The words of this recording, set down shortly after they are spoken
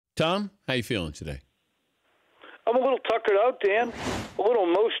Tom, how you feeling today? I'm a little tuckered out, Dan. A little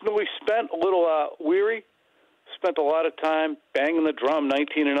emotionally spent, a little weary. Spent a lot of time banging the drum,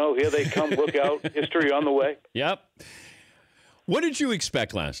 19-0. Here they come. Look out. History on the way. Yep. What did you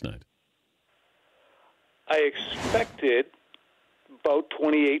expect last night? I expected about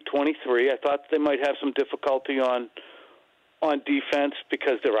 28-23. I thought they might have some difficulty on defense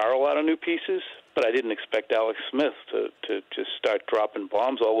because there are a lot of new pieces, but I didn't expect Alex Smith to just start dropping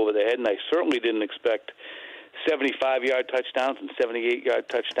bombs all over the head, and I certainly didn't expect 75-yard touchdowns and 78-yard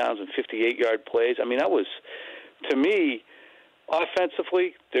touchdowns and 58-yard plays. I mean, that was, to me,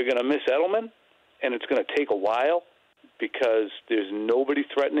 offensively, they're going to miss Edelman, and it's going to take a while because there's nobody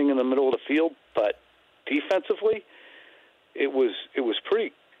threatening in the middle of the field. But defensively, it was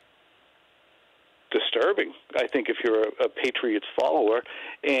pretty disturbing, I think, if you're a Patriots follower.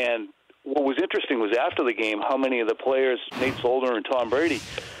 And what was interesting was after the game, how many of the players, Nate Solder and Tom Brady,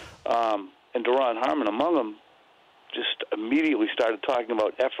 and Duron Harmon among them, just immediately started talking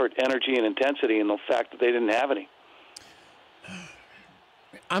about effort, energy, and intensity, and the fact that they didn't have any.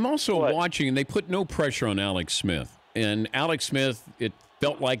 I'm also watching, and they put no pressure on Alex Smith. And Alex Smith, it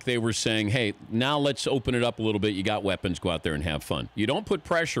felt like they were saying, hey, now let's open it up a little bit. You got weapons. Go out there and have fun. You don't put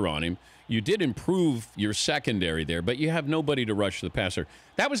pressure on him. You did improve your secondary there, but you have nobody to rush the passer.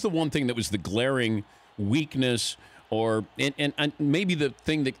 That was the one thing that was the glaring weakness, or and maybe the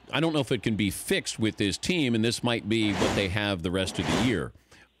thing that I don't know if it can be fixed with this team, and this might be what they have the rest of the year.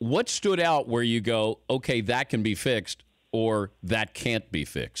 What stood out where you go, okay, that can be fixed, or that can't be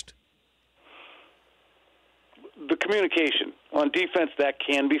fixed? The communication. On defense, that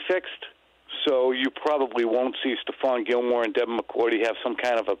can be fixed. So you probably won't see Stephon Gilmore and Devin McCourty have some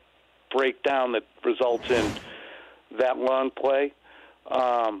kind of a breakdown that results in that long play.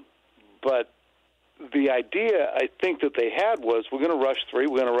 But the idea, I think, that they had was we're going to rush 3,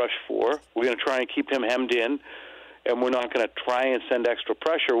 we're going to rush 4, we're going to try and keep him hemmed in, and we're not going to try and send extra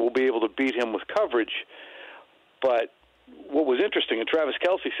pressure. We'll be able to beat him with coverage. But what was interesting, and Travis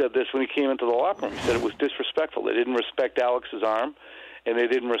Kelce said this when he came into the locker room, he said it was disrespectful. They didn't respect Alex's arm, and they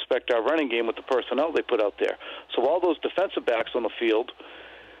didn't respect our running game with the personnel they put out there. So all those defensive backs on the field,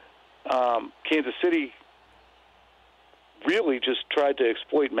 Kansas City really just tried to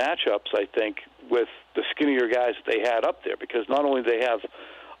exploit matchups, I think, with the skinnier guys that they had up there, because not only do they have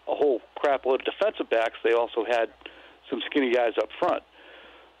a whole crap load of defensive backs, they also had some skinny guys up front.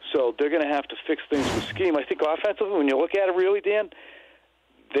 So they're going to have to fix things with scheme. I think offensively, when you look at it really, Dan,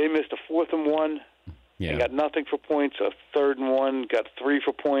 they missed a 4th and 1 and got nothing for points, a 3rd and 1, got 3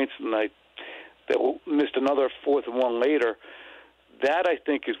 for points, and they missed another 4th and 1 later. That, I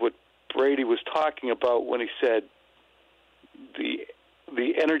think, is what Brady was talking about when he said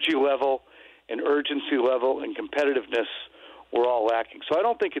the energy level and urgency level and competitiveness were all lacking. So I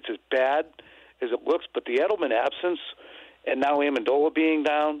don't think it's as bad as it looks, but the Edelman absence, and now Amendola being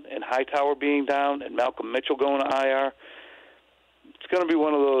down and Hightower being down and Malcolm Mitchell going to IR, it's going to be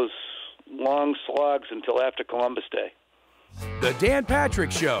one of those long slogs until after Columbus Day. The Dan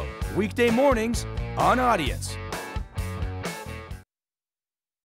Patrick Show, weekday mornings on Audience.